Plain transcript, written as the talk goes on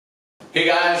Hey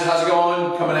guys, how's it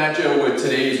going? Coming at you with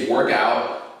today's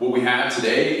workout. What we have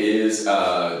today is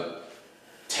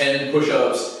 10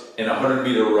 push-ups and a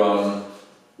 100-meter run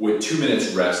with 2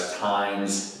 minutes rest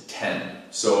times 10.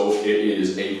 So it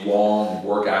is a long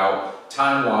workout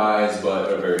time-wise,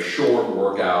 but a very short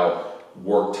workout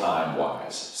work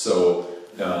time-wise. So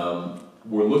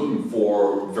we're looking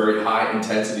for very high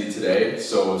intensity today.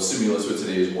 So stimulus with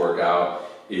today's workout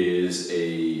is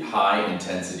a high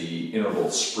intensity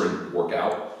interval sprint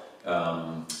workout.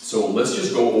 So let's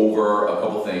just go over a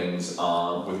couple things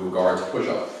with regard to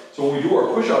push-up. So when we do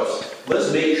our push-ups,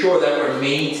 let's make sure that we're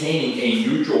maintaining a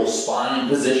neutral spine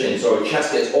position. So our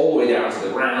chest gets all the way down to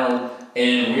the ground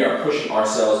and we are pushing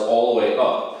ourselves all the way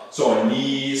up. So our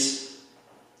knees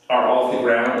are off the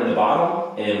ground in the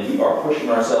bottom and we are pushing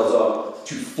ourselves up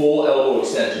to full elbow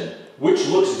extension, which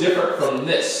looks different from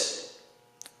this,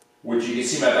 which you can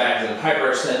see my back is in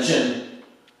hyperextension.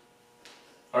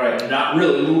 All right, not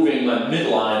really moving my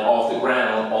midline off the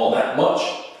ground all that much.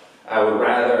 I would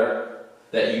rather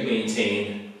that you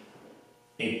maintain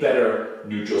a better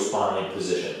neutral spine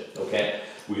position, okay?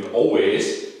 We can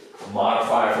always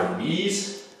modify from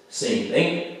knees, same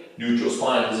thing, neutral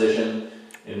spine position,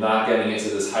 and not getting into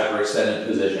this hyperextended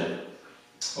position.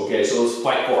 Okay, so let's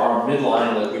fight for our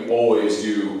midline like we always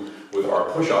do with our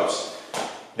push-ups.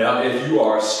 Now, if you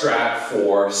are strapped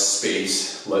for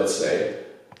space, let's say,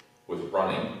 with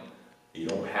running, you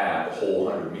don't have a whole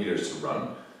 100 meters to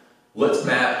run, let's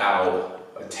map out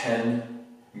a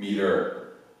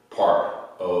 10-meter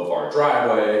part of our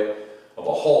driveway, of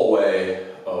a hallway,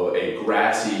 of a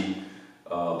grassy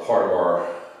part of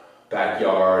our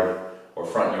backyard or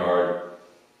front yard,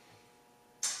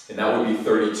 and that would be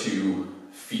 32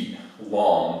 feet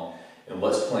long, and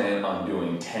let's plan on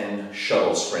doing 10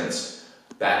 shuttle sprints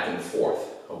back and forth,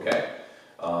 okay?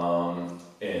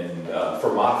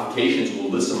 For modifications,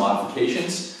 we'll list the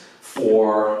modifications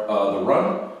for the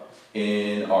run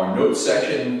in our notes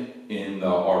section in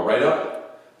our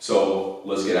write-up. So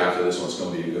let's get after this one. It's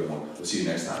going to be a good one. We'll see you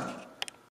next time.